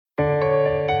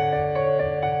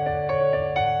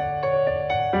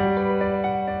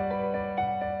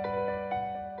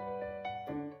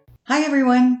Hi,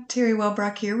 everyone. Terry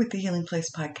Wellbrock here with the Healing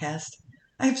Place podcast.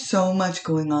 I have so much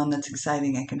going on that's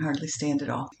exciting. I can hardly stand it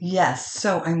all. Yes,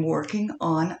 so I'm working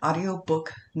on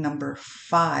audiobook number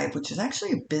 5, which is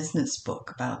actually a business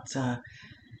book about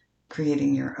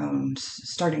starting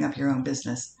up your own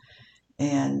business,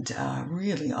 and a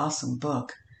really awesome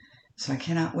book. So I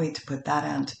cannot wait to put that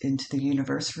out into the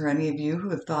universe. For any of you who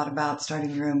have thought about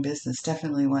starting your own business,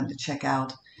 definitely one to check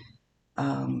out.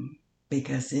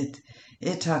 Because it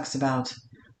talks about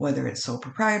whether it's sole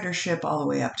proprietorship all the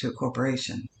way up to a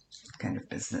corporation kind of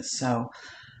business. So,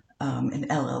 and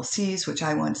LLCs, which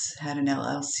I once had an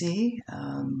LLC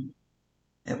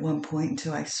at one point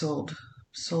until I sold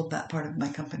that part of my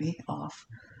company off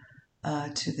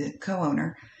to the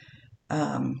co-owner.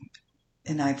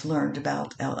 And I've learned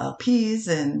about LLPs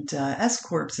and S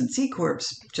Corps and C Corps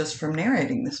just from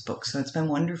narrating this book. So it's been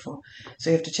wonderful.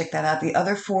 So you have to check that out. The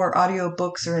other 4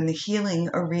 audiobooks are in the healing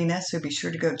arena, so be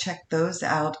sure to go check those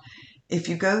out. If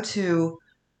you go to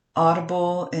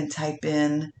Audible and type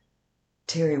in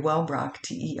Terry Wellbrock,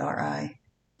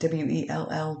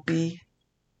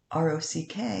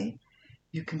 TerryWellbrock,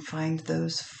 you can find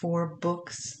those 4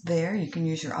 books there. You can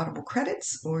use your Audible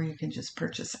credits or you can just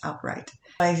purchase outright.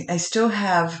 I still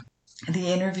have the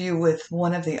interview with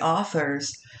one of the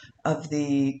authors of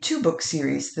the 2-book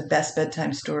series, the Best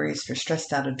Bedtime Stories for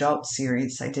Stressed Out Adults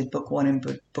series. I did book 1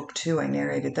 and book 2. I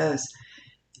narrated those.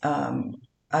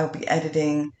 I'll be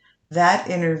editing that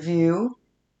interview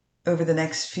over the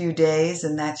next few days,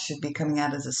 and that should be coming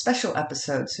out as a special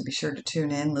episode, so be sure to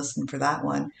tune in, listen for that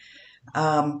one.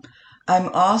 I'm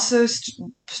also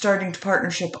starting to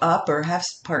partnership up, or have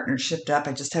partnershiped up.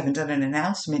 I just haven't done an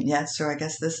announcement yet, so I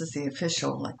guess this is the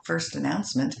official, first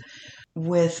announcement,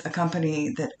 with a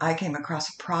company that I came across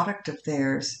a product of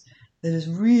theirs that has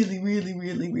really, really,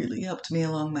 really, really helped me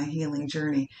along my healing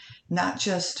journey. Not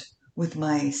just with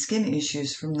my skin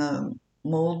issues from the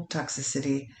mold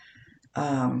toxicity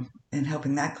and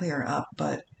helping that clear up,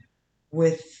 but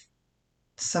with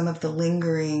some of the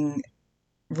lingering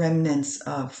remnants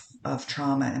of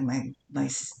trauma and my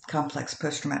complex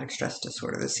post-traumatic stress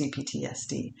disorder, the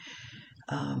CPTSD.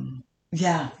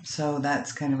 So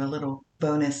that's kind of a little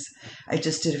bonus. I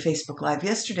just did a Facebook Live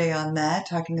yesterday on that,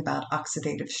 talking about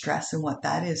oxidative stress and what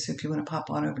that is. So if you want to pop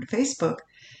on over to Facebook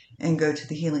and go to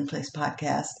the Healing Place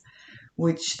podcast,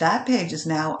 which that page is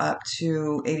now up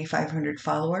to 8,500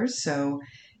 followers. So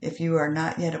if you are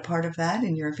not yet a part of that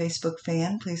and you're a Facebook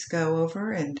fan, please go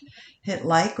over and hit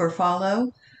like or follow.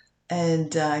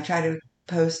 And I try to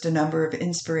post a number of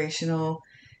inspirational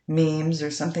memes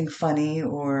or something funny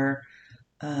or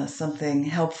something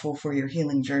helpful for your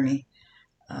healing journey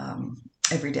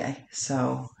every day.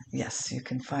 So yes, you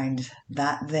can find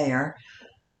that there.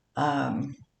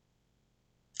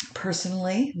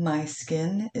 Personally, my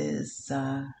skin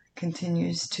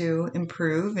continues to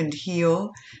improve and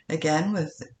heal again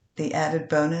with the added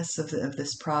bonus of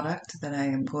this product that I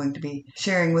am going to be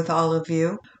sharing with all of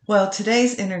you. Well,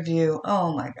 today's interview,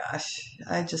 oh my gosh,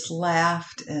 I just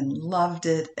laughed and loved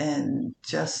it, and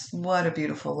just what a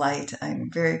beautiful light. I'm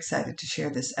very excited to share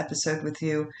this episode with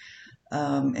you.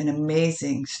 An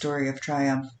amazing story of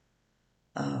triumph.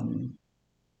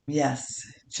 Yes,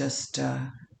 just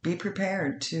be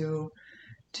prepared to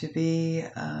be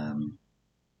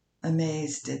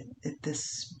amazed at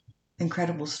this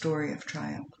incredible story of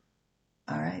triumph.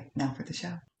 All right, now for the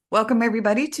show. Welcome,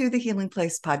 everybody, to the Healing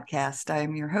Place podcast. I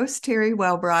am your host, Terry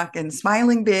Wellbrock, and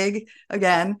smiling big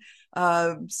again.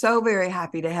 So very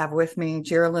happy to have with me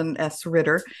Geralyn S.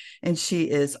 Ritter, and she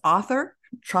is author,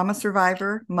 trauma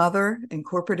survivor, mother, and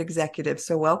corporate executive.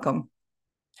 So welcome.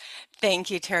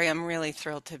 Thank you, Terry. I'm really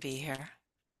thrilled to be here.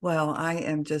 Well, I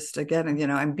am just, again,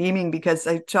 I'm beaming because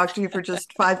I talked to you for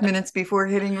just 5 minutes before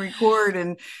hitting record,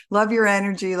 and love your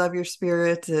energy, love your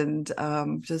spirit, and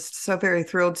just so very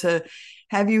thrilled to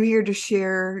have you here to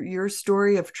share your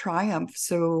story of triumph.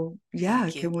 So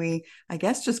yeah, can we, I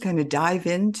guess, just kind of dive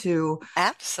into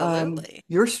Absolutely.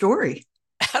 Your story?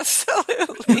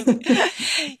 Absolutely.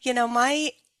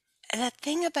 The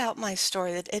thing about my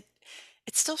story that it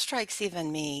still strikes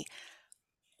even me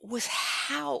was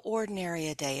how ordinary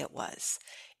a day it was.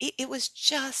 It was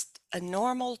just a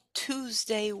normal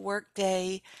Tuesday work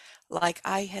day like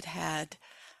I had had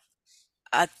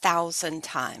 1,000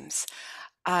 times.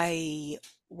 I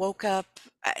woke up,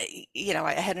 I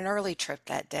had an early trip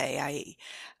that day.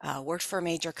 I worked for a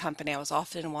major company. I was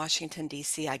often in Washington,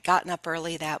 D.C. I'd gotten up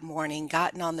early that morning,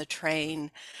 gotten on the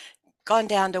train, gone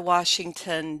down to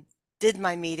Washington, did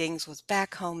my meetings, was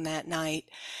back home that night.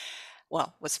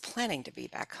 Well, was planning to be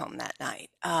back home that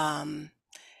night.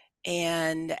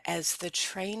 And as the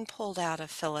train pulled out of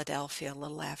Philadelphia a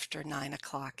little after 9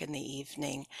 o'clock in the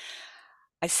evening,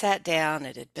 I sat down.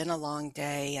 It had been a long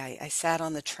day. I sat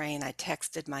on the train. I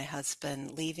texted my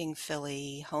husband, leaving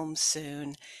Philly, home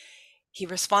soon. He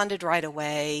responded right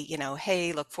away,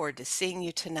 hey, look forward to seeing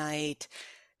you tonight.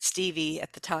 Stevie,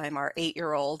 at the time, our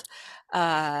 8-year-old,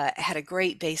 had a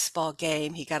great baseball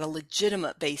game. He got a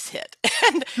legitimate base hit.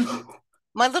 And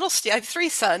my I have 3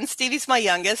 sons. Stevie's my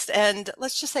youngest, and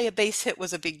let's just say a base hit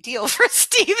was a big deal for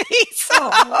Stevie. So,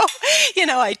 Oh,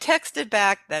 I texted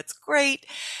back, that's great,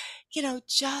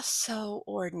 just so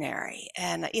ordinary.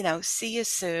 And, see you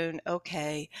soon.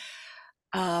 Okay.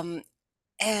 Um,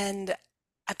 and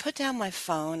I put down my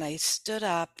phone. I stood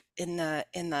up in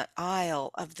the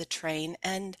aisle of the train,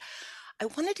 and I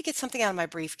wanted to get something out of my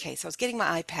briefcase. I was getting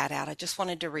my iPad out. I just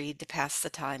wanted to read to pass the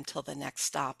time till the next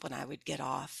stop when I would get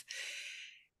off.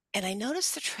 And I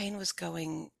noticed the train was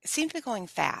going, it seemed to be going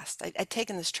fast. I'd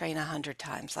taken this train 100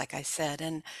 times, like I said.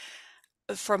 And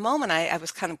for a moment, I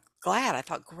was kind of glad. I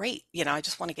thought, great, I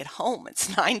just want to get home. It's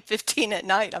 9:15 at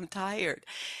night. I'm tired.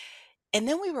 And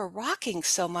then we were rocking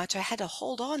so much, I had to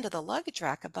hold on to the luggage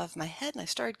rack above my head, and I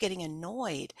started getting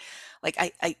annoyed. Like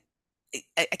I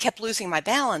kept losing my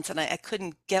balance, and I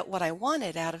couldn't get what I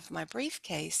wanted out of my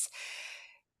briefcase.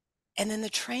 And then the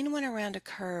train went around a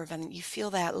curve, and you feel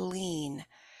that lean.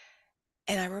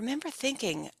 And I remember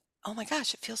thinking, oh my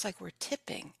gosh, it feels like we're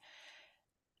tipping.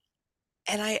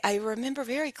 And I remember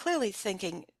very clearly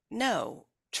thinking, no,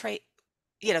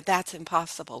 that's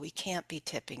impossible. We can't be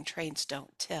tipping. Trains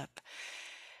don't tip.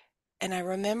 And I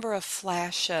remember a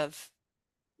flash of,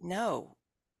 no,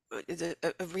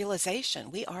 a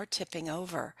realization, we are tipping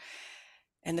over.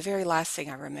 And the very last thing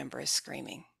I remember is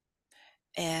screaming.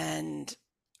 And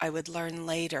I would learn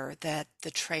later that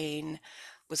the train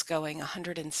was going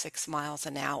 106 miles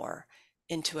an hour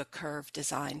into a curve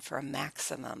designed for a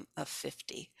maximum of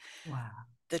 50. wow.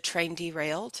 The train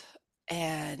derailed,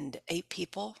 and 8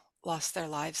 people lost their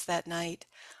lives that night.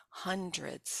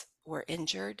 Hundreds were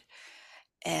injured,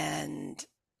 and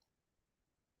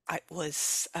I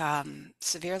was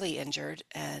severely injured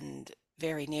and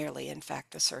very nearly, in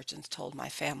fact, the surgeons told my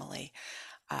family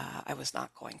I was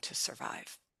not going to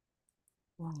survive.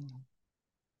 Wow.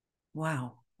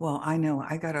 Wow. Well, I know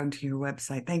I got onto your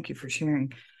website. Thank you for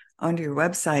sharing onto your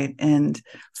website and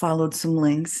followed some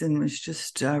links and was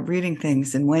just reading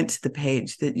things and went to the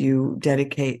page that you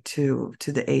dedicate to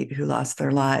the 8 who lost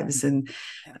their lives. And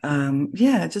Yeah.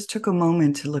 yeah, it just took a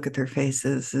moment to look at their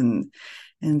faces and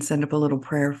send up a little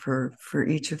prayer for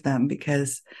each of them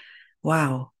because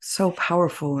wow, so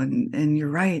powerful. And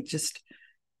you're right, just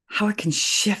how it can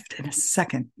shift in a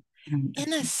second. And,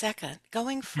 In a second,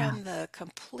 going yeah, from the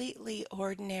completely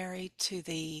ordinary to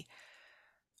the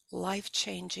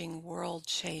life-changing,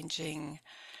 world-changing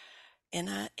in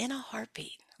a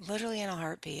heartbeat, literally in a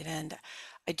heartbeat. And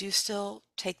I do still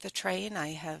take the train.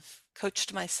 I have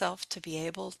coached myself to be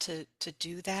able to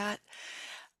do that.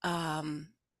 Um,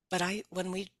 but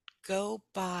when we go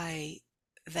by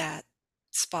that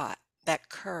spot, that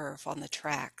curve on the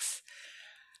tracks,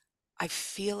 I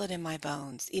feel it in my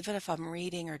bones. Even if I'm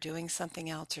reading or doing something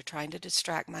else or trying to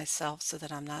distract myself so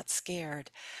that I'm not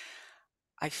scared,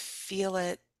 I feel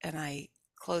it and I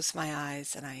close my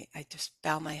eyes and I just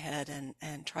bow my head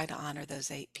and try to honor those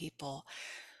 8 people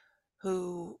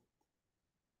who,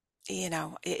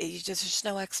 there's just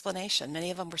no explanation. Many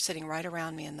of them were sitting right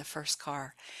around me in the first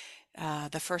car.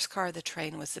 The first car of the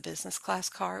train was the business class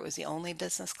car. It was the only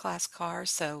business class car,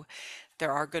 so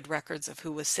there are good records of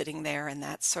who was sitting there and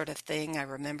that sort of thing. I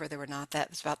remember there were not that, it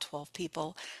was about 12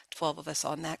 people, 12 of us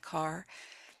on that car,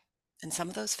 and some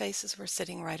of those faces were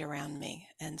sitting right around me.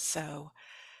 And so,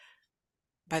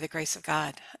 by the grace of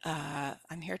God,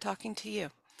 I'm here talking to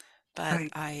you, but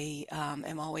right. I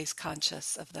am always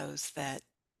conscious of those that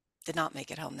did not make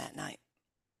it home that night.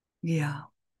 Yeah.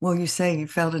 Well, you say you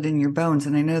felt it in your bones,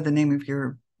 and I know the name of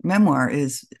your memoir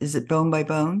is it Bone by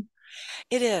Bone?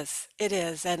 It is, and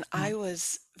Yeah. I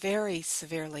was very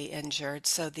severely injured.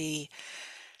 So the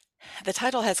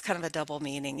title has kind of a double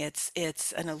meaning. It's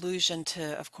an allusion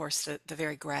to, of course, the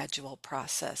very gradual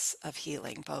process of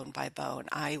healing bone by bone.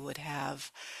 I would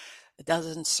have a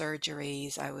dozen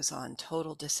surgeries. I was on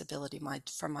total disability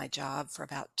from my job for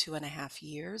about 2.5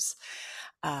 years.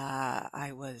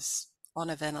 I was on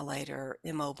a ventilator,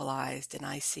 immobilized in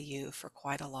ICU for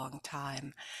quite a long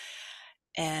time.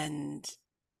 And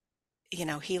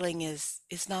healing is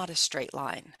not a straight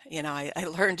line. I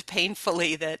learned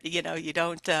painfully that, you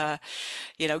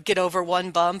don't get over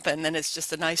one bump and then it's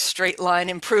just a nice straight line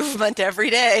improvement every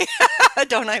day.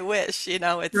 Don't I wish?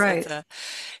 It's Right.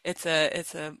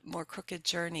 a more crooked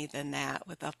journey than that,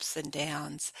 with ups and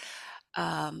downs.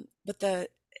 But the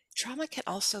trauma can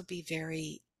also be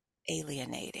very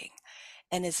alienating.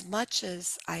 And as much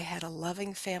as I had a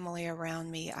loving family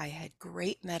around me, I had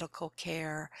great medical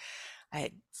care, I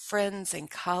had friends and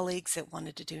colleagues that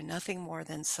wanted to do nothing more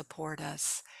than support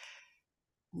us.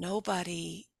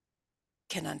 Nobody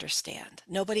can understand.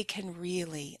 Nobody can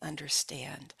really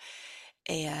understand.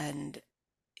 And,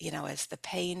 as the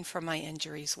pain from my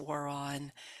injuries wore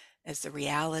on, as the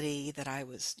reality that I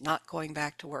was not going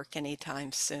back to work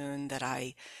anytime soon, that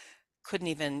I couldn't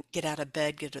even get out of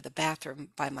bed, get to the bathroom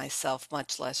by myself,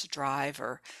 much less drive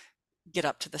or get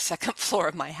up to the second floor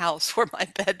of my house where my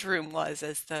bedroom was,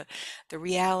 as the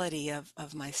reality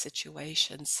of my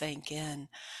situation sank in,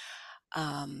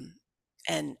 um,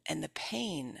 and the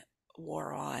pain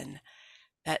wore on,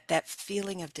 that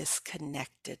feeling of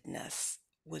disconnectedness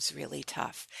was really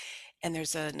tough. And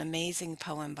there's an amazing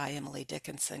poem by Emily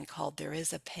Dickinson called "There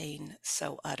is a pain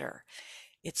so utter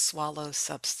it swallows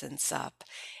substance up."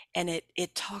 And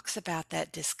it talks about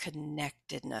that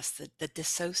disconnectedness, the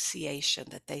dissociation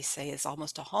that they say is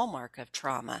almost a hallmark of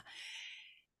trauma.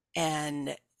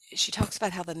 And she talks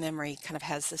about how the memory kind of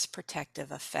has this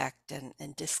protective effect,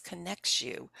 and disconnects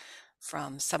you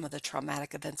from some of the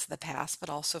traumatic events of the past, but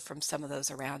also from some of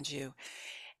those around you.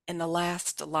 And the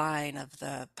last line of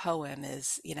the poem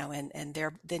is, and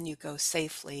there then you go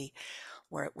safely,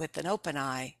 where it with an open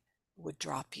eye would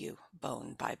drop you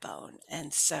bone by bone.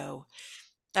 And so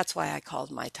that's why I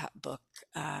called my top book.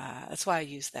 That's why I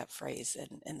used that phrase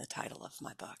in the title of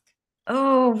my book.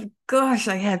 Oh gosh,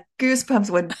 I had goosebumps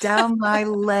went down my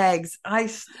legs.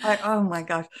 Oh my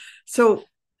gosh. So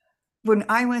when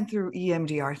I went through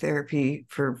EMDR therapy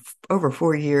for over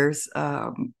 4 years,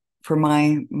 for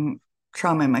my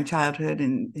trauma in my childhood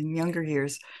and in younger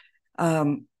years,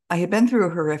 I had been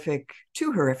through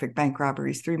two horrific bank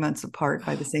robberies 3 months apart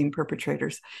by the Oh, same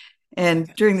perpetrators. oh my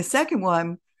And during the goodness. second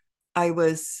one, I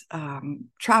was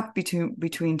trapped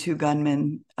between two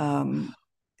gunmen. Oh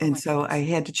And my so I goodness.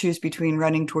 had to choose between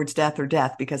running towards death or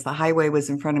death because the highway was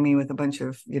in front of me with a bunch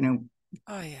of,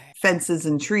 Oh yeah. fences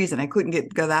and trees, and I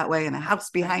couldn't go that way, and a house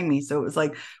Right. behind me. So it was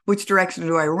like, which direction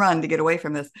do I run to get away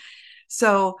from this?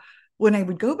 So when I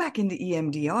would go back into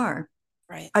EMDR,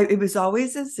 Right. it was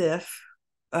always as if,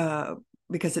 uh,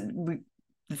 because the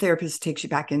therapist takes you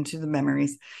back into the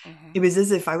memories, Hmm. it was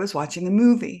as if I was watching a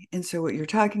movie. And so what you're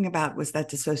talking about was that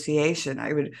dissociation.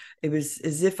 It was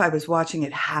as if I was watching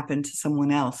it happen to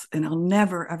someone else. And I'll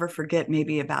never, ever forget,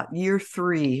 maybe about year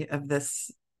 3 of this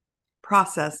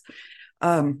process,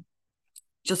 um,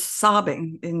 just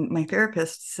sobbing. And my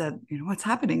therapist said, what's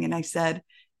happening? And I said,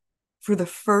 for the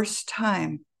first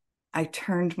time, I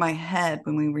turned my head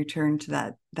when we returned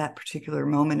to that particular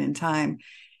moment in time,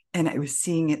 and I was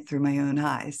seeing it through my own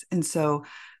eyes. And so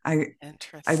I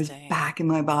I was Interesting. back in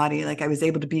my body, like I was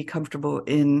able to be comfortable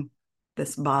in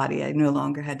this body. I no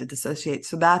longer had to dissociate.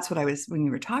 So that's what I was when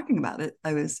you were talking about it.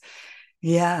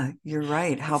 Yeah, you're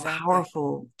right. How Exactly.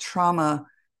 powerful trauma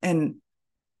and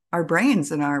our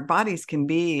brains and our bodies can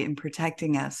be in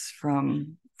protecting us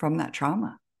from that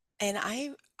trauma. And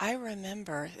I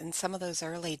remember in some of those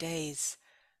early days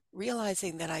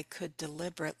realizing that I could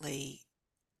deliberately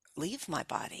leave my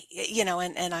body,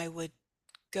 and I would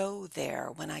go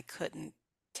there when I couldn't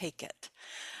take it.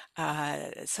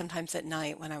 Sometimes at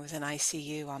night when I was in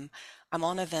ICU, I'm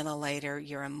on a ventilator,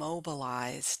 you're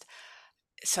immobilized.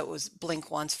 So it was blink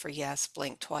once for yes,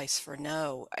 blink twice for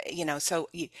no. So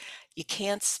you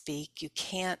can't speak, you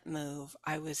can't move.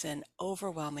 I was in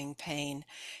overwhelming pain.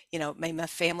 My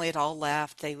family had all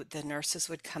left. The nurses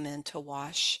would come in to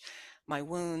wash my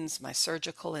wounds, my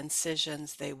surgical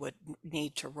incisions. They would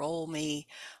need to roll me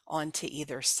onto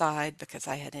either side because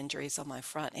I had injuries on my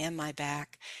front and my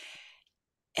back.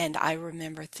 And I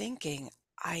remember thinking,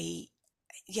 I,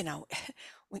 you know,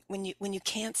 when you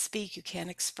can't speak, you can't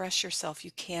express yourself,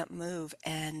 you can't move,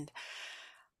 and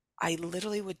I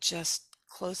literally would just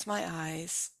close my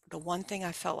eyes. The one thing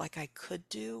I felt like I could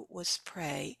do was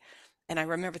pray, and I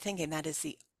remember thinking that is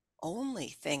the only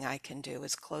thing I can do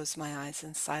is close my eyes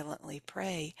and silently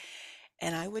pray.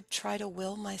 And I would try to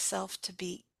will myself to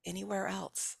be anywhere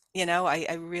else.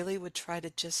 I really would try to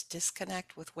just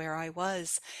disconnect with where I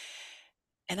was,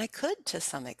 and I could to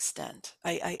some extent.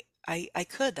 I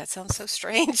could. That sounds so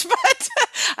strange, but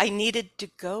I needed to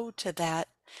go to that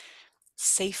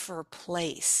safer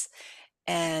place.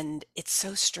 And it's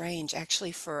so strange,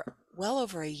 actually, for well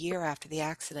over a year after the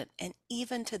accident. And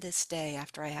even to this day,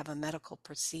 after I have a medical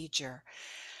procedure,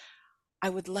 I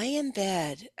would lay in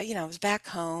bed, I was back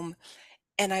home,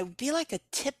 and I would be like a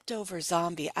tipped over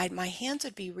zombie. My hands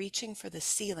would be reaching for the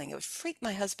ceiling. It would freak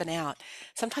my husband out.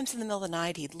 Sometimes in the middle of the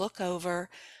night, he'd look over,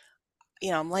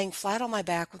 I'm laying flat on my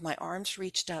back with my arms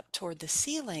reached up toward the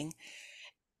ceiling.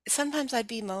 Sometimes I'd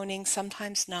be moaning,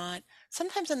 sometimes not.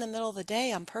 Sometimes in the middle of the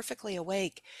day, I'm perfectly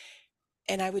awake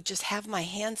and I would just have my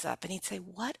hands up and he'd say,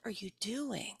 "What are you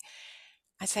doing?"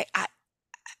 I say, I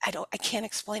can't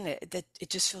explain it. That it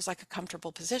just feels like a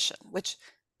comfortable position, which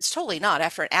it's totally not.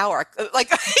 After an hour,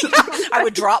 like I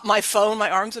would drop my phone,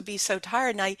 my arms would be so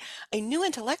tired. And I knew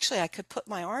intellectually I could put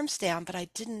my arms down, but I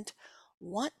didn't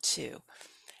want to.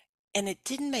 And it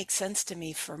didn't make sense to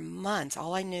me for months.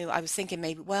 All I knew, I was thinking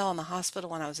maybe, well, in the hospital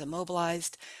when I was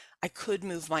immobilized, I could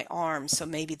move my arms. So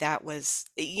maybe that was,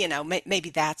 maybe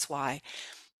that's why.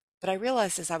 But I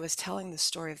realized as I was telling the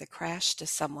story of the crash to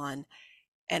someone,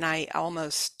 and I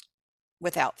almost,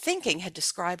 without thinking, had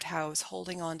described how I was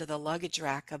holding onto the luggage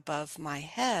rack above my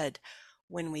head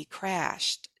when we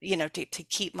crashed, to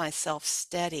keep myself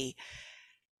steady.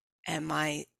 And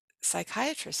my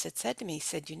psychiatrist had said to me, he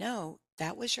said,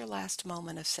 that was your last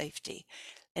moment of safety.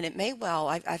 And it may well,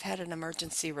 I've had an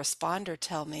emergency responder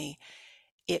tell me,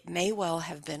 it may well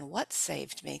have been what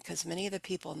saved me because many of the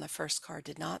people in the first car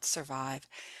did not survive.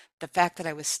 The fact that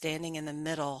I was standing in the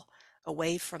middle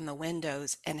away from the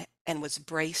windows and was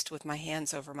braced with my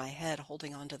hands over my head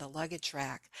holding onto the luggage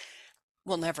rack.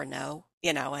 We'll never know,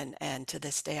 and to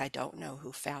this day I don't know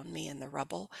who found me in the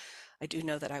rubble. I do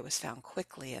know that I was found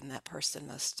quickly and that person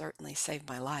most certainly saved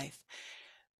my life.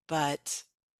 But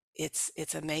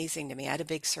it's amazing to me. I had a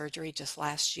big surgery just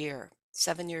last year,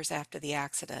 7 years after the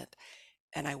accident,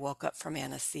 and I woke up from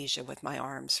anesthesia with my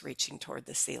arms reaching toward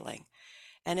the ceiling.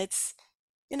 And it's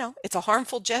a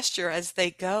harmful gesture as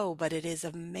they go, but it is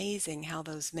amazing how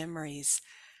those memories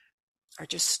are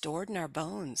just stored in our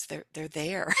bones. They're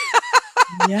there.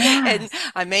 And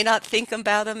Yes. I may not think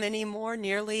about them anymore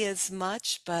nearly as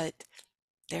much, but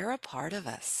they're a part of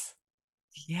us.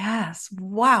 Yes.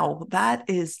 Wow. That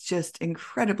is just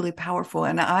incredibly powerful.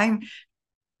 And I'm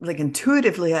like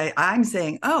intuitively, I'm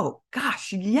saying, oh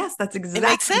gosh, yes, that's It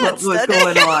makes exactly what sense, was doesn't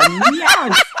going it? on.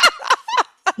 Yes.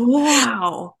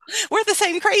 Wow. We're the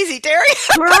same crazy, Terry.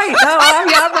 Right. Oh,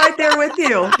 I'm right there with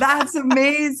you. That's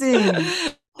amazing.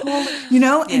 Holy, and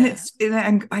Yeah.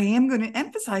 I am going to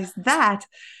emphasize that.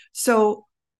 So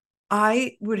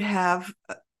I would have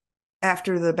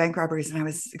after the bank robberies, and I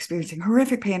was experiencing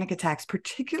horrific panic attacks,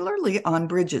 particularly on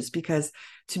bridges, because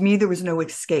to me, there was no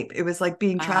escape. It was like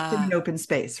being trapped in an Ah, open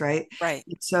space, right? right,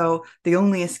 So the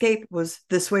only escape was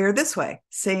this way or this way,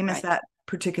 same as right. that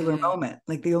particular Mm, moment.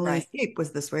 Like the only right, escape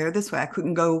was this way or this way. I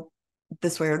couldn't go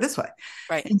this way or this way.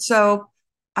 right. And so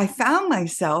I found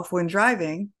myself when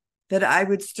driving that I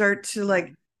would start to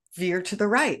like veer to the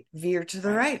right, veer to the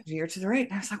Right, right, veer to the right.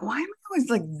 And I was like, why am I always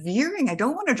like veering? I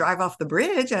don't want to drive off the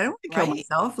bridge. I don't want to kill right,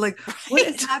 myself. Like, what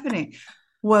is right. happening?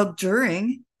 Well,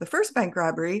 during the first bank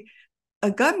robbery,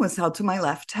 a gun was held to my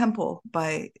left temple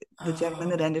by the gentleman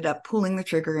that Oh, ended up pulling the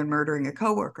trigger and murdering a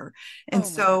coworker. And oh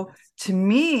my so goodness. to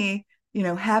me,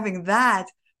 having that,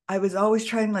 I was always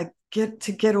trying like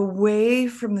get away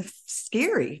from the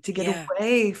scary, to get Yeah,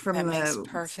 away from that makes the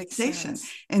perfect sensation.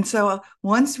 sense. And so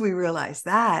once we realized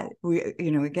that, we,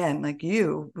 again, like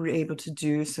you were able to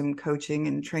do some coaching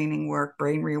and training work,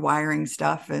 brain rewiring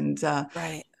stuff, and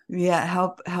Right, yeah,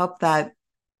 help that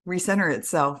recenter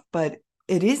itself. But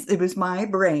it was my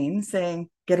brain saying,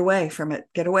 get away from it,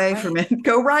 get away from right, it,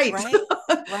 go right, right,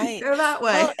 right. go that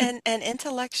way. Well, and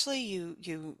intellectually,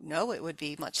 you know it would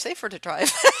be much safer to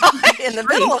drive in the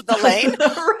middle Right. of the lane,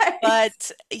 Right.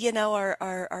 but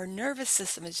our nervous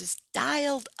system is just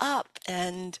dialed up,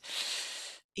 and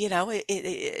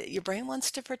your brain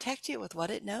wants to protect you with what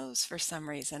it knows for some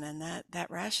reason, and that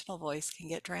rational voice can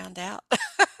get drowned out.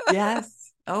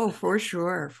 Yes. Oh, for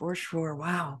sure, for sure.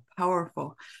 Wow,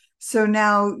 powerful. So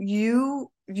now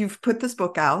you've put this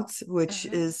book out, which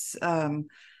Mhm. is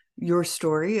your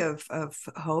story of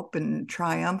hope and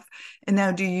triumph. And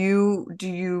now do you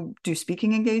do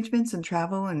speaking engagements and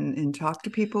travel and talk to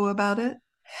people about it?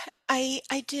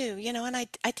 I do, and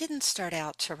I didn't start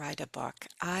out to write a book.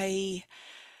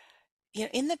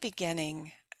 In the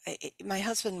beginning, my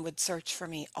husband would search for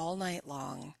me all night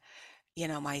long.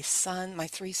 My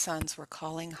three sons were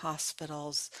calling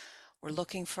hospitals. We're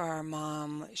looking for our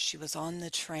mom. She was on the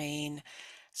train.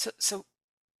 So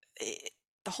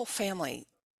the whole family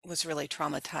was really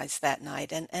traumatized that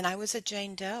night. And I was a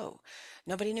Jane Doe.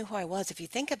 Nobody knew who I was. If you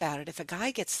think about it, if a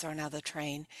guy gets thrown out of the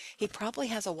train, he probably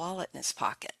has a wallet in his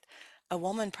pocket. a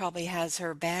woman probably has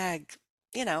her bag,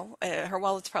 her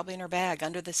wallet's probably in her bag,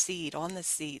 under the seat, on the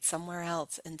seat, somewhere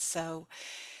else. And so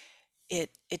it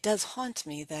does haunt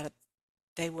me that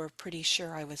they were pretty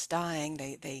sure I was dying.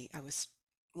 I was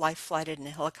life flighted in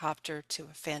a helicopter to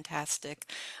a fantastic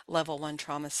level one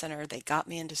trauma center. They got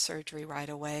me into surgery right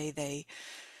away. They,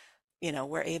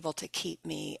 were able to keep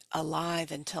me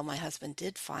alive until my husband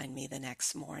did find me the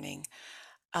next morning.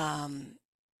 Um,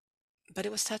 but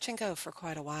it was touch and go for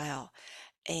quite a while.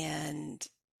 And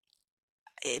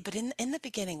but in the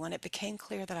beginning, when it became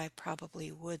clear that I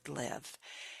probably would live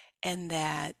and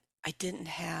that I didn't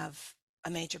have a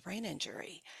major brain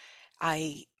injury,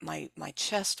 my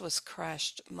chest was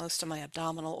crushed. Most of my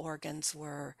abdominal organs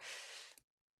were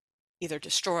either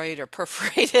destroyed or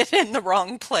perforated in the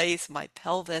wrong place. My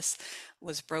pelvis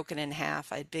was broken in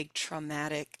half. I had big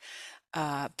traumatic,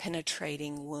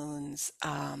 penetrating wounds,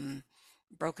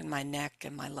 broken my neck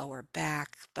and my lower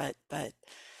back, but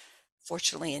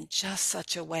fortunately in just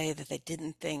such a way that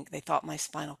they thought my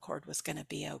spinal cord was going to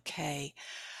be okay.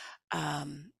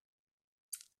 Um,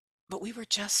 but we were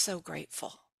just so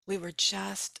grateful. We were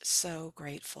just so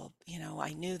grateful.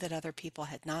 I knew that other people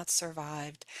had not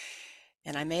survived,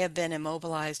 and I may have been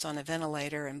immobilized on a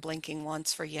ventilator and blinking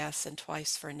once for yes and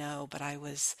twice for no, but I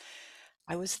was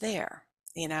there.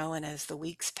 And as the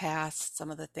weeks passed,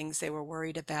 some of the things they were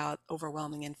worried about,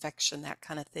 overwhelming infection, that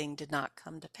kind of thing, did not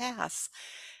come to pass.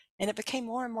 And it became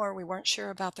more and more we weren't sure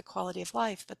about the quality of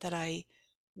life, but that I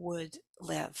would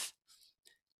live.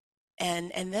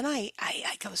 And then I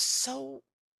go so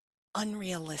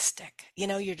unrealistic.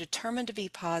 You're determined to be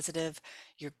positive.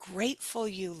 You're grateful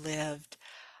you lived.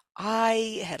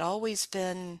 I had always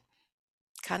been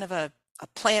kind of a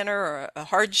planner or a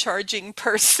hard charging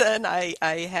person. I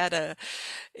had a,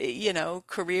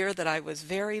 career that I was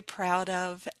very proud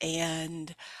of.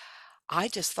 And I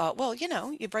just thought, well,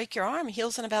 you break your arm,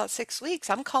 heals in about 6 weeks.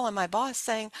 I'm calling my boss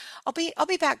saying, I'll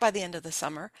be back by the end of the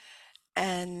summer.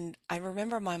 And I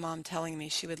remember my mom telling me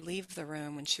she would leave the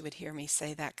room when she would hear me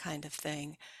say that kind of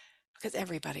thing because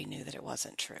everybody knew that it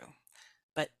wasn't true.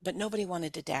 But nobody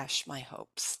wanted to dash my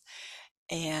hopes.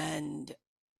 And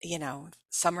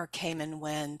summer came and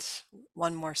went,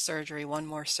 one more surgery,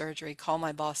 call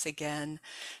my boss again.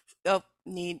 Oh,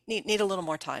 need a little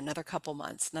more time, another couple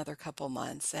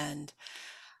months. And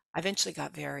I eventually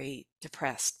got very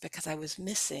depressed because I was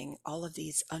missing all of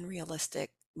these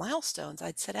unrealistic milestones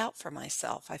I'd set out for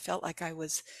myself. I felt like I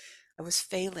was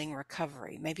failing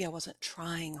recovery. Maybe I wasn't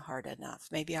trying hard enough.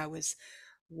 Maybe I was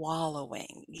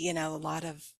wallowing, a lot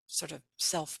of sort of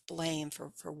self-blame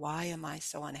for why am I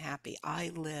so unhappy? I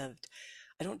lived.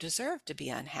 I don't deserve to be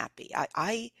unhappy.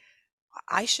 I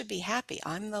should be happy.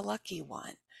 I'm the lucky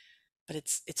one. But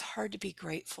it's hard to be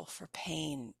grateful for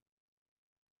pain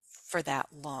for that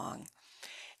long.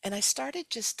 And I started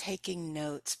just taking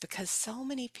notes because so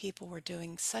many people were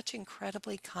doing such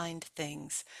incredibly kind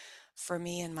things for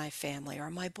me and my family. Or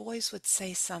my boys would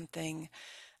say something.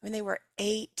 I mean, they were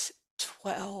 8,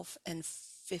 12, and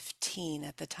 15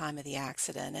 at the time of the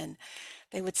accident. And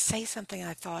they would say something.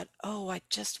 I thought, oh, I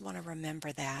just want to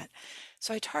remember that.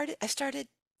 So I started,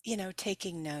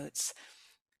 taking notes.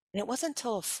 And it wasn't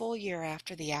until a full year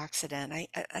after the accident, like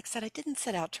I said, I didn't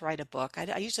set out to write a book.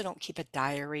 I usually don't keep a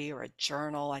diary or a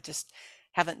journal. I just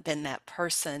haven't been that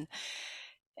person.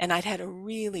 And I'd had a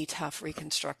really tough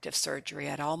reconstructive surgery.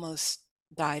 I'd almost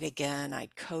died again.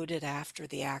 I'd coded after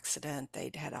the accident.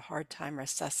 They'd had a hard time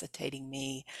resuscitating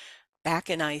me, back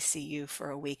in ICU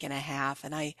for a week and a half.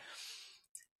 And I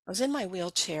was in my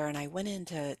wheelchair and I went in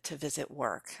to visit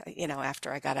work,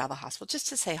 after I got out of the hospital, just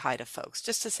to say hi to folks,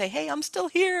 just to say, hey, I'm still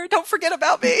here. Don't forget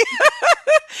about me.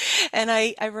 And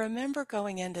I remember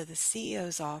going into the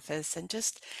CEO's office and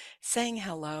just saying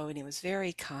hello. And he was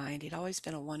very kind. He'd always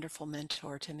been a wonderful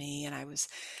mentor to me. And I was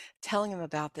telling him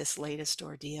about this latest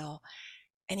ordeal.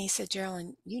 And he said,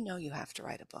 Geralyn, you have to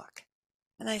write a book.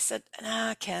 And I said,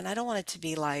 nah, Ken, I don't want it to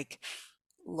be like,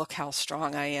 look how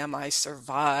strong I am. I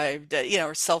survived,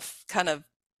 or self kind of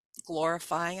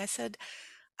glorifying. I said,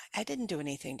 I didn't do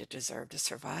anything to deserve to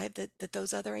survive that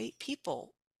those other 8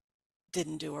 people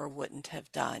didn't do or wouldn't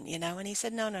have done. And he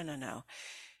said, no, no, no, no.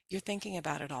 You're thinking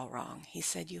about it all wrong. He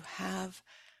said, you have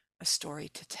a story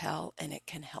to tell and it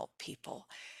can help people.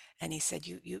 And he said,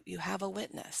 you have a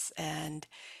witness. And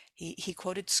he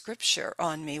quoted scripture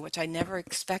on me, which I never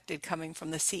expected coming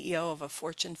from the CEO of a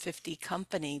Fortune 50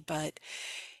 company. But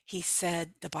he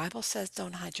said, the Bible says,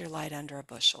 don't hide your light under a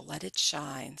bushel. Let it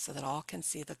shine so that all can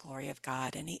see the glory of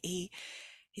God. And he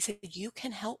said, you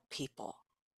can help people.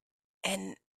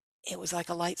 And it was like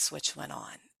a light switch went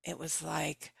on. It was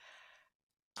like,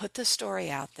 put the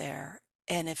story out there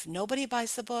And if nobody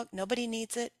buys the book, nobody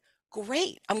needs it,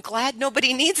 great. I'm glad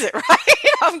nobody needs it, right?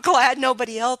 I'm glad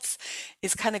nobody else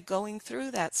is kind of going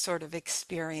through that sort of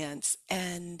experience.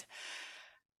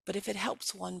 But if it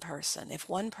helps one person, if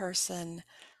one person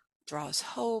draws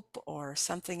hope or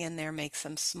something in there makes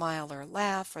them smile or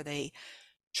laugh, or they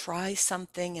try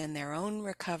something in their own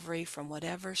recovery from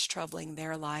whatever's troubling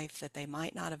their life that they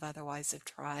might not have otherwise have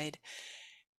tried,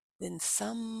 then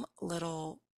some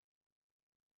little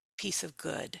piece of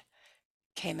good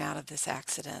came out of this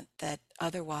accident that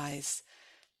otherwise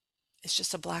is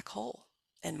just a black hole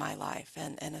in my life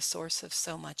and a source of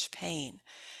so much pain.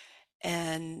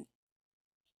 And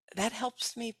that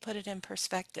helps me put it in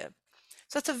perspective.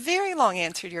 So it's a very long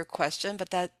answer to your question, but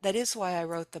that is why I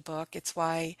wrote the book. It's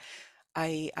why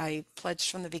I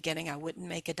pledged from the beginning I wouldn't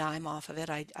make a dime off of it.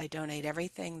 I donate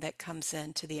everything that comes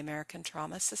in to the American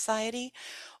Trauma Society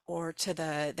or to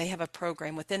they have a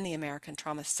program within the American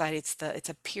Trauma Society. It's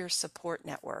a peer support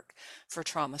network for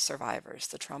trauma survivors,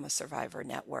 the Trauma Survivor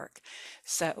Network.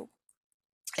 So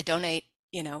I donate,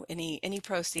 any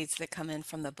proceeds that come in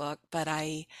from the book, but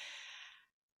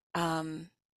um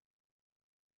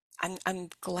I'm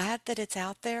glad that it's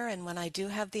out there, and when I do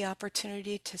have the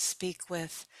opportunity to speak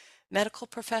with medical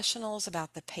professionals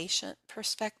about the patient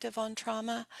perspective on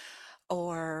trauma,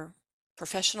 or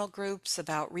professional groups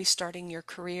about restarting your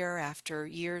career after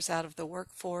years out of the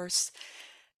workforce,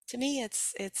 to me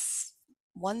it's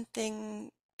one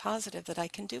thing positive that I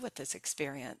can do with this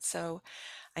experience. So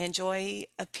I enjoy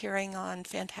appearing on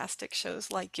fantastic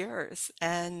shows like yours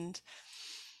and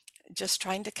just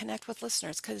trying to connect with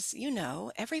listeners because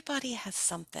everybody has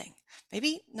something.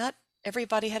 Maybe not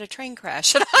everybody had a train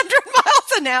crash at 100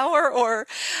 miles an hour or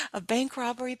a bank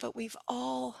robbery, but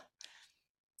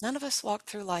none of us walk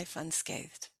through life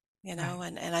unscathed,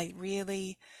 Right. and I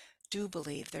really do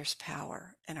believe there's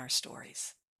power in our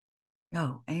stories.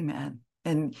 Oh, amen.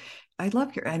 And I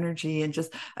love your energy and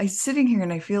just I'm sitting here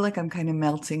and I feel like I'm kind of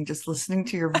melting just listening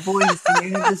to your voice and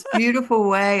you have this beautiful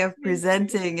way of Thank you.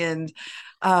 presenting and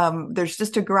there's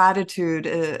just a gratitude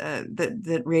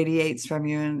that radiates from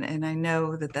you and I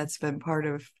know that that's been part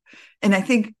of and I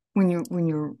think when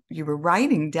you were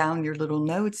writing down your little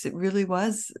notes it really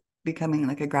was becoming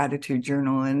like a gratitude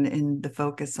journal and the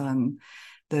focus on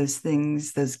those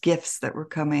things those gifts that were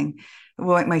coming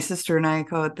well, my sister and I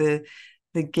call it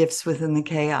the gifts within the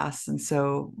chaos, and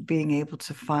so being able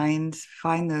to find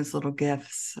those little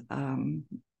gifts,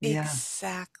 yeah,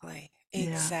 Exactly. yeah,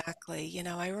 Exactly.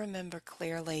 I remember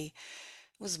clearly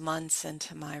it was months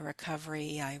into my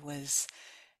recovery. I was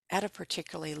at a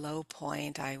particularly low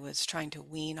point. I was trying to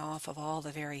wean off of all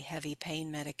the very heavy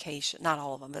pain medication, not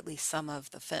all of them, but at least some of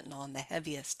the fentanyl and the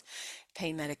heaviest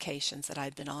pain medications that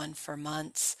I'd been on for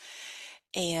months.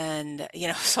 And,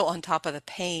 so on top of the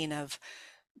pain of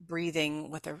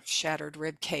breathing with a shattered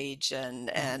rib cage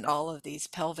and all of these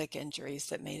pelvic injuries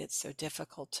that made it so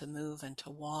difficult to move and to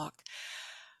walk,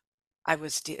 I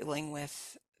was dealing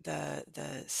with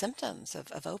the symptoms of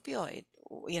opioid,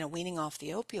 weaning off the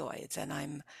opioids. And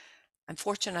I'm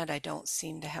fortunate I don't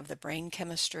seem to have the brain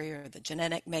chemistry or the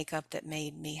genetic makeup that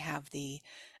made me have the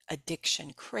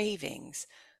addiction cravings,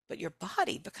 but your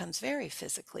body becomes very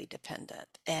physically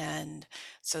dependent. And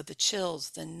so the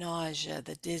chills, the nausea,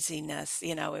 the dizziness,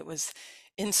 it was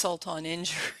insult on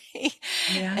injury.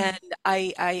 yeah, And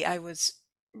I was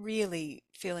really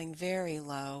feeling very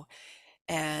low.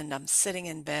 And I'm sitting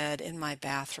in bed in my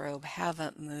bathrobe,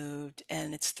 haven't moved,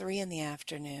 and it's 3 in the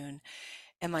afternoon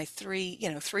and my three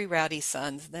rowdy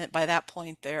sons, then by that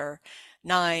point they're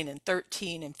 9 and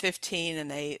 13 and 15,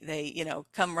 and they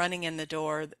come running in the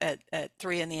door at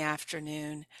 3 in the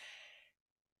afternoon.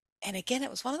 And again,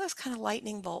 it was one of those kind of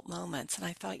lightning bolt moments. And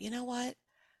I thought, you know what?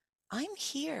 I'm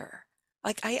here.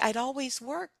 Like I'd always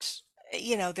worked,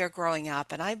 there growing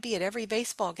up, and I'd be at every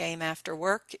baseball game after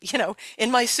work, in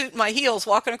my suit and my heels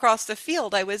walking across the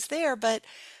field. I was there, but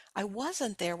I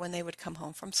wasn't there when they would come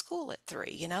home from school at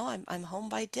 3. I'm home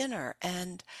by dinner.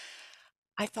 And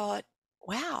I thought,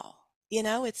 wow,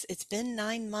 it's been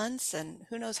 9 months and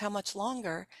who knows how much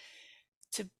longer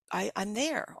I'm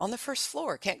there on the first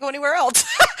floor. Can't go anywhere else.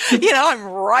 I'm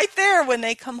right there when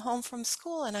they come home from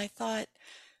school. And I thought,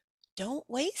 don't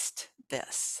waste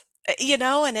this. And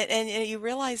you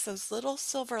realize those little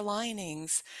silver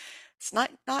linings. It's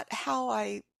not how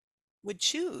I would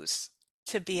choose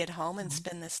to be at home and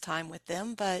spend this time with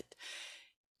them, but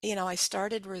I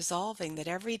started resolving that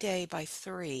every day by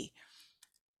 3,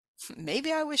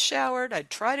 maybe I was showered, I'd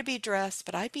try to be dressed,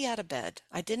 but I'd be out of bed.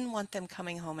 I didn't want them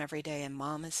coming home every day and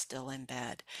mom is still in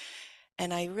bed.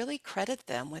 And I really credit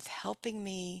them with helping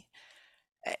me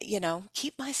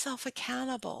keep myself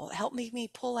accountable, help me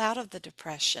pull out of the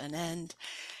depression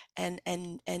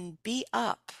and be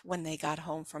up when they got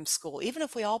home from school. Even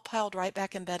if we all piled right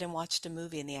back in bed and watched a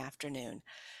movie in the afternoon.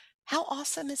 How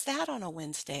awesome is that on a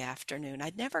Wednesday afternoon?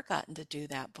 I'd never gotten to do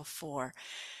that before.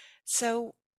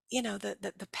 So,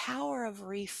 the power of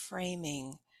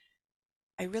reframing,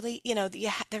 I really, you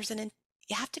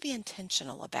have to be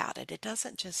intentional about it. It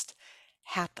doesn't just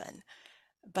happen.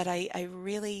 But I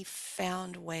really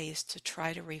found ways to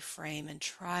try to reframe and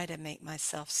try to make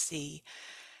myself see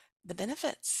the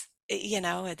benefits.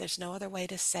 There's no other way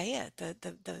to say it.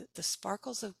 The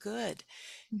sparkles of good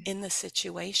in the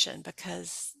situation,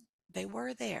 because they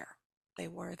were there. They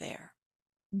were there.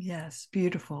 Yes,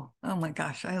 beautiful. Oh my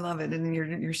gosh, I love it. And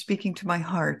you're speaking to my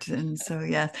heart. And so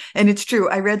yes. And it's true.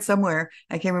 I read somewhere,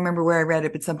 I can't remember where I read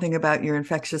it, but something about your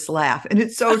infectious laugh. And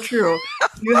it's so true.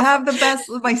 You have the best.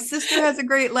 My sister has a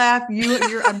great laugh.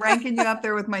 I'm ranking you up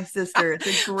there with my sister.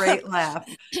 It's a great laugh.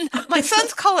 My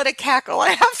sons call it a cackle. I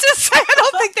have to say, I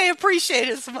don't think they appreciate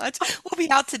it as much. We'll be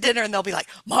out to dinner and they'll be like,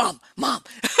 "Mom, mom,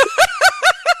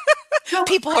 No,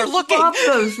 people I are looking." love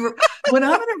those. When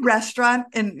I'm in a restaurant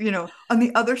and, on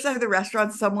the other side of the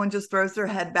restaurant, someone just throws their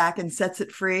head back and sets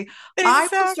it free, I will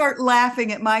Exactly. start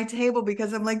laughing at my table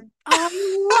because I'm like,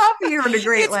 I love hearing a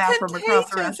great It's laugh from across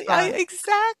the contagious. restaurant.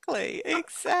 Exactly.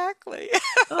 Exactly.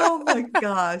 Oh my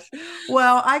gosh.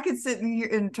 Well, I could sit in here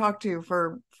and talk to you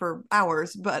for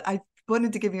hours, but I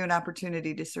wanted to give you an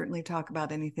opportunity to certainly talk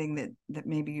about anything that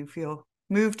maybe you feel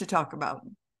moved to talk about.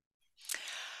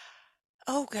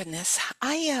 Oh goodness.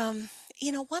 I'm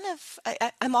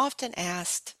often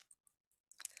asked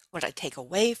what I take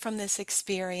away from this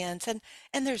experience, and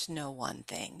there's no one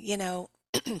thing.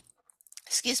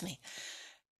 Excuse me.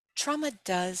 Trauma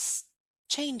does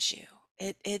change you.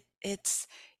 It's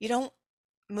you don't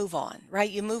move on, right?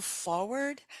 You move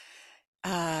forward.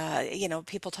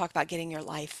 People talk about getting your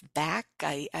life back.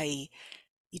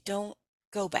 You don't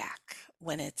go back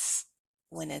when it's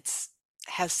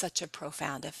has such a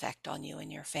profound effect on you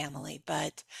and your family.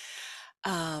 But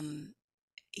um,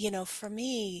 for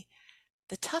me,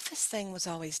 the toughest thing was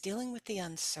always dealing with the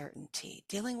uncertainty,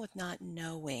 dealing with not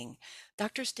knowing.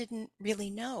 Doctors didn't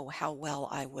really know how well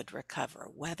I would recover,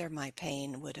 whether my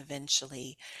pain would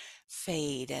eventually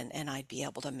fade and I'd be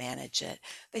able to manage it.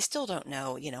 They still don't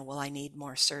know, will I need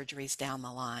more surgeries down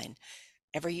the line?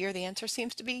 Every year the answer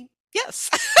seems to be yes.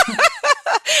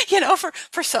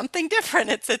 For something different.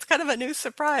 It's kind of a new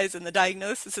surprise, and the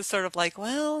diagnosis is sort of like,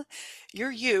 well,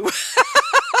 you're you.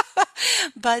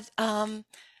 But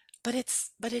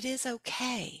it is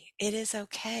okay. It is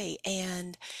okay.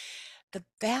 And the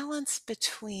balance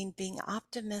between being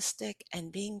optimistic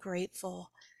and being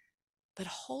grateful, but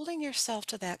holding yourself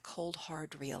to that cold,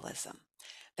 hard realism.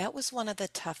 That was one of the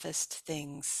toughest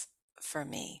things for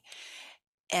me.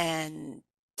 And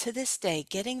to this day,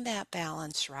 getting that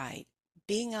balance right,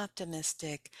 being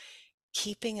optimistic,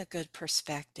 keeping a good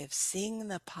perspective, seeing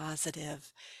the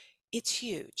positive, it's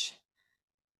huge.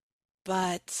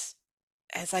 But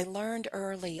as I learned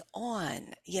early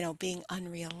on, being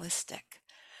unrealistic,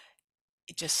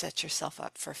 it just sets yourself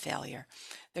up for failure.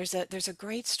 There's a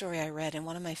great story I read in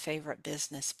one of my favorite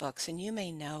business books, and you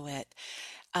may know it.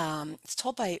 It's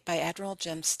told by Admiral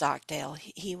Jim Stockdale.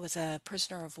 He was a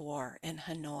prisoner of war in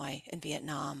Hanoi in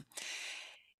Vietnam,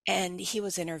 and he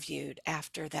was interviewed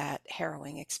after that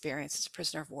harrowing experience as a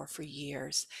prisoner of war for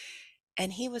years.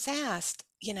 And he was asked,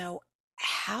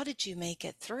 how did you make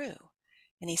it through?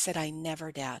 And he said, I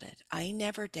never doubted. I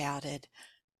never doubted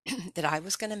that I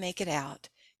was going to make it out,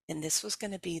 and this was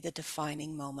going to be the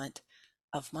defining moment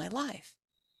of my life.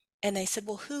 And they said,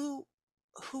 well, who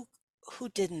who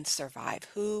didn't survive?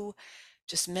 Who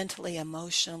just mentally,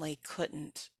 emotionally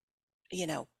couldn't, you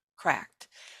know, cracked?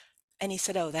 And he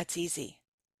said, oh, that's easy.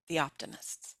 The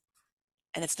optimists.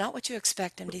 And it's not what you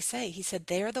expect him to say. He said,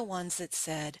 they're the ones that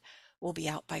said, we'll be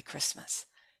out by Christmas,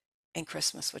 and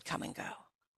Christmas would come and go.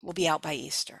 We'll be out by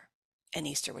Easter, and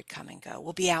Easter would come and go.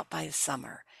 We'll be out by the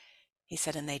summer. He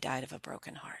said, and they died of a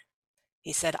broken heart.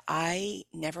 He said, I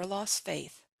never lost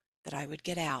faith that I would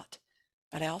get out,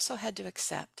 but I also had to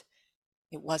accept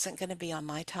it wasn't going to be on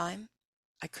my time.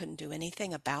 I couldn't do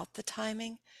anything about the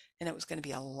timing, and it was going to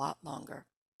be a lot longer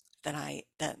than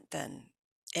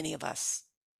any of us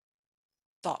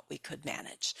thought we could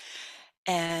manage.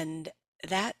 And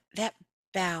that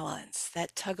balance,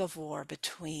 that tug of war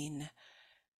between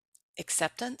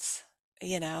acceptance,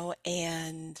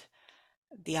 and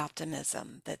the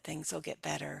optimism that things will get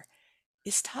better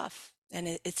is tough, and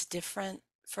it's different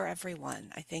for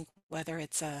everyone. I think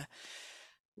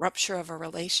rupture of a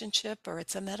relationship or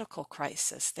it's a medical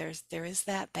crisis. There is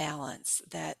that balance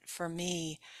that for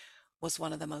me was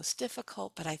one of the most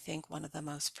difficult, but I think one of the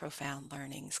most profound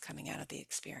learnings coming out of the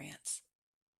experience.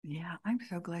 Yeah, I'm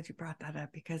so glad you brought that up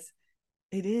because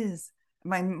it is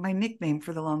my nickname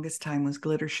for the longest time was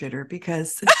Glitter Shitter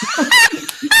because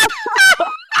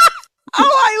Oh,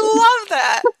 I love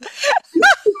that.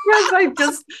 because I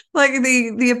just like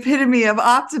the epitome of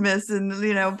optimist and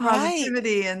Right,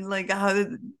 positivity and like how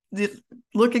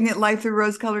looking at life through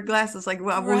rose-colored glasses. Like,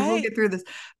 well, we will right. get through this.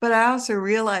 But I also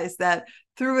realized that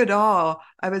through it all,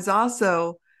 I was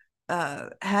also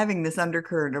having this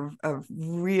undercurrent of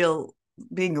real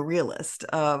being a realist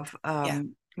of Yeah,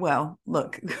 well,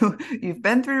 look, you've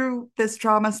been through this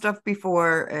trauma stuff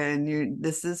before, and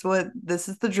this is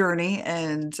the journey,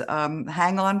 and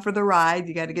hang on for the ride.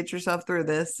 You got to get yourself through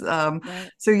this. right.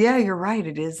 So yeah, you're right.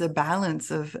 It is a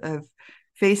balance of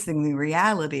facing the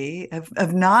reality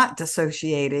of not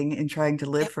dissociating and trying to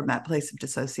live Yep, from that place of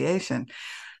dissociation,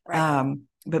 right.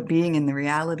 but being in the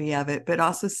reality of it, but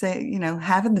also say,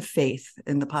 having the faith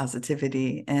and the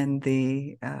positivity and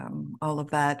the all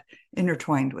of that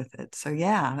intertwined with it. So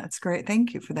yeah, that's great.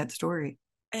 Thank you for that story.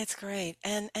 It's great.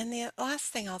 And the last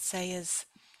thing I'll say is,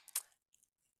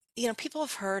 people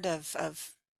have heard of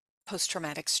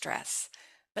post-traumatic stress,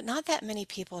 but not that many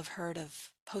people have heard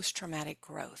of post-traumatic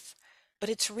growth. But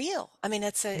it's real. I mean,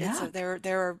 Yeah.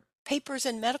 there are papers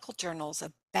in medical journals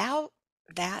about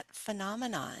that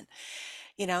phenomenon.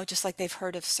 Just like they've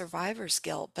heard of survivor's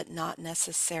guilt, but not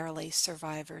necessarily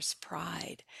survivor's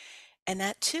pride. And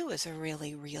that too is a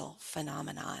really real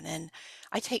phenomenon. And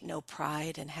I take no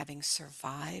pride in having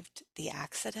survived the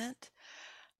accident.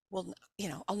 Well,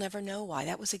 I'll never know why.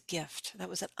 That was a gift. That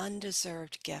was an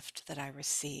undeserved gift that I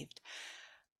received.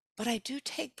 But I do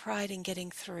take pride in getting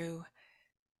through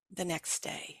the next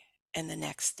day and the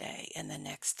next day and the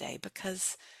next day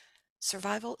because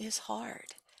survival is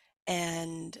hard.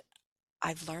 And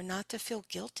I've learned not to feel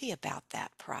guilty about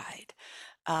that pride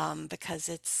because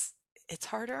it's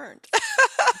hard earned.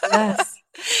 Yes.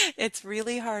 It's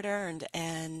really hard earned,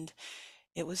 and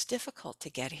it was difficult to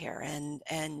get here. And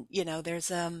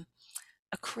there's a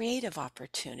creative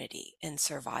opportunity in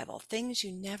survival, things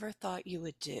you never thought you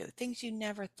would do, things you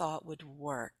never thought would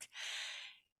work.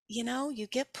 You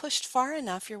get pushed far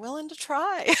enough, you're willing to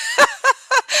try.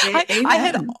 I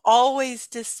had Amen. always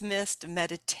dismissed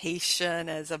meditation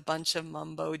as a bunch of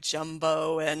mumbo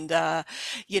jumbo and,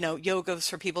 yoga was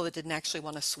for people that didn't actually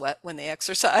want to sweat when they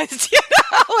exercised,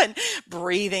 and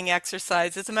breathing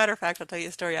exercise. As a matter of fact, I'll tell you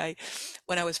a story.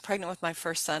 When I was pregnant with my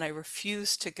first son, I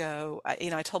refused to go.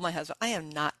 I told my husband, I am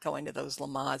not going to those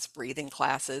Lamaze breathing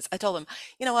classes. I told him,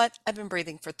 you know what? I've been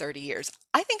breathing for 30 years.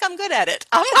 I think I'm good at it.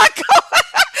 I'm not going.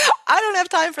 I don't have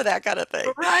time for that kind of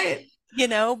thing. Right.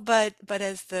 But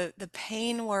as the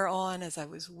pain wore on, as I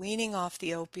was weaning off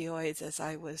the opioids, as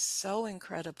I was so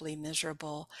incredibly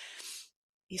miserable,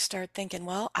 you start thinking,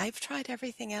 well, I've tried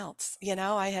everything else.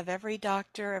 I have every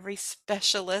doctor, every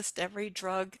specialist, every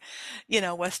drug,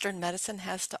 Western medicine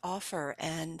has to offer.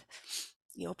 And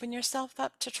you open yourself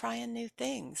up to trying new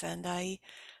things. And I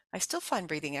still find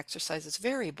breathing exercises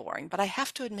very boring, but I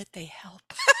have to admit they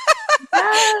help.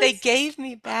 They Yes. gave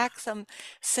me back some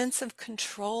sense of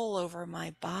control over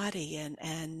my body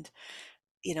and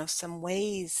some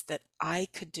ways that I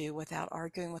could do without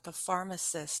arguing with a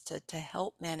pharmacist to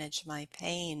help manage my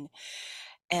pain.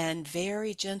 And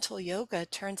very gentle yoga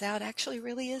turns out actually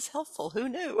really is helpful. Who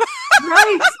knew?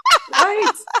 Right.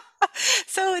 Right.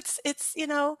 So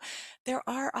there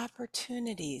are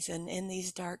opportunities in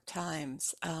these dark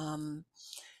times, and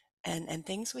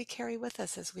things we carry with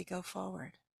us as we go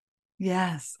forward.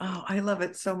 Yes. Oh, I love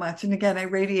it so much. And again, I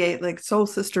radiate like soul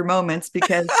sister moments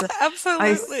because I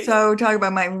Absolutely. so talk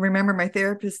about remember my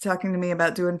therapist talking to me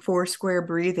about doing four square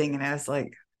breathing. And I was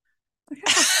like,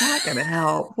 how's that going to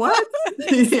help? What?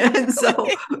 And so,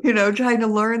 Exactly. trying to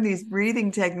learn these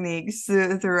breathing techniques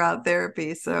throughout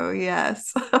therapy. So,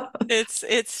 yes.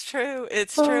 It's true.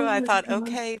 It's true. Oh I my thought, God.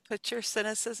 okay, put your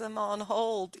cynicism on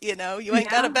hold. You ain't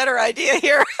got a Yeah. better idea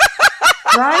here.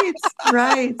 Right.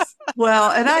 Right.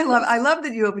 Well, and I love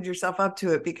that you opened yourself up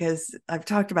to it because I've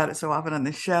talked about it so often on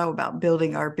the show about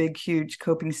building our big, huge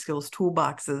coping skills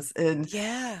toolboxes. And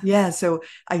Yeah. yeah, so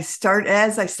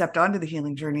as I stepped onto the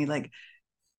healing journey, like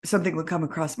something would come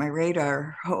across my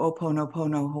radar,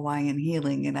 Ho'oponopono Hawaiian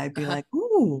healing, and I'd be Uh-huh. like,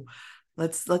 ooh,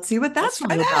 let's see what Let's that's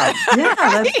try all that. about. Yeah,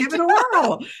 let's give it a Right.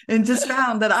 whirl. And just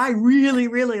found that I really,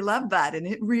 really love that. And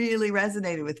it really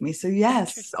resonated with me. So yes,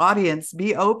 Interesting. audience,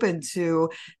 be open to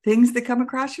things that come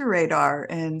across your radar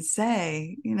and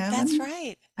say, That's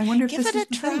right. I wonder if Give this it is a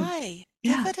the thing. try.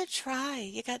 Give Yeah, it a try.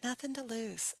 You got nothing to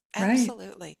lose. right,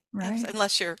 Absolutely. right.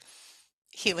 Unless your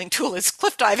healing tool is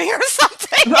cliff diving or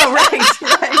something. Oh, right,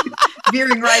 right.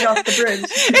 Veering right off the bridge.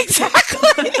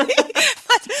 Exactly.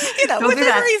 But, Don't do within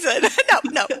that. reason. No,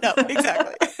 no, no,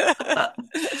 exactly.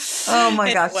 Oh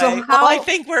my gosh. So Anyway, well, I how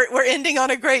think we're ending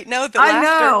on a great note that I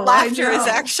laughter know, I laughter is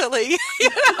know. actually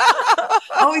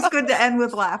Always good to end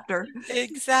with laughter.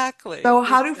 exactly, So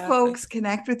how do exactly. folks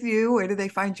connect with you? Where do they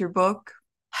find your book?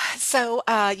 So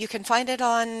you can find it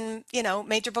on,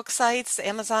 major book sites,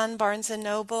 Amazon, Barnes and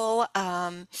Noble.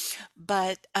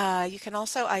 But you can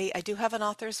also, I do have an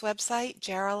author's website,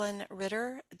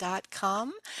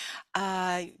 GeralynRitter.com.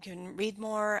 You can read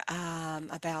more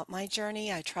about my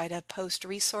journey. I try to post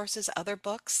resources, other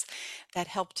books that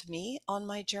helped me on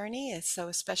my journey. So,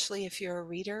 especially if you're a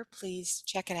reader, please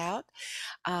check it out.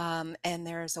 And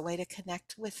there's a way to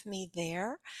connect with me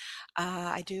there.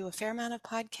 I do a fair amount of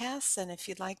podcasts, and if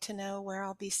you'd like to know where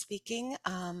I'll be speaking,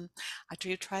 I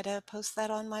do try to post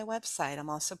that on my website. I'm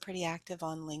also pretty active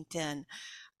on LinkedIn,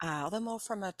 although more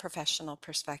from a professional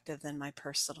perspective than my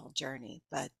personal journey.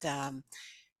 But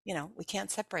we can't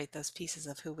separate those pieces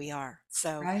of who we are.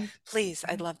 So Right. please,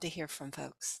 I'd Right. love to hear from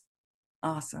folks.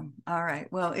 Awesome. All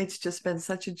right. Well, it's just been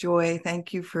such a joy.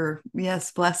 Thank you for,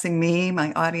 yes, blessing me,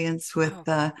 my audience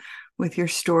Oh, with your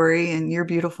story and your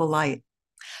beautiful light.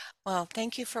 well,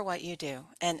 thank you for what you do,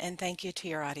 and thank you to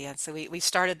your audience. So we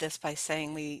started this by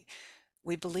saying we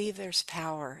believe there's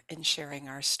power in sharing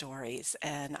our stories,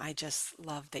 and I just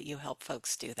love that you help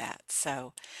folks do that.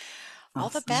 So Awesome. all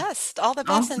the best, and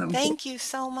Awesome. thank you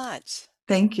so much.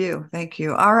 Thank you. Thank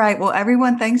you. All right. Well,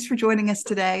 everyone, thanks for joining us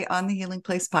today on the Healing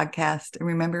Place podcast. And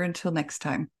remember, until next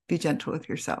time, be gentle with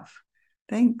yourself.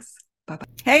 Thanks. Bye bye.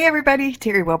 Hey, everybody.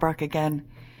 Terry Welbrock again.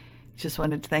 Just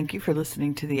wanted to thank you for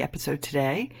listening to the episode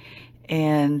today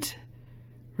and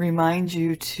remind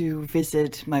you to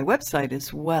visit my website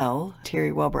as well,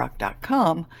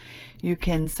 terrywellbrock.com. You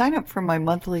can sign up for my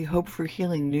monthly Hope for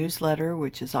Healing newsletter,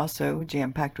 which is also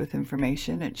jam-packed with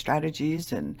information and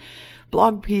strategies and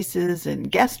blog pieces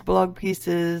and guest blog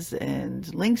pieces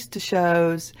and links to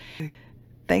shows.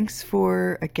 Thanks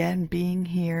for, again, being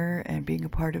here and being a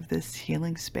part of this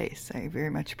healing space. I very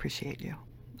much appreciate you.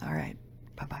 All right.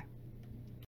 Bye-bye.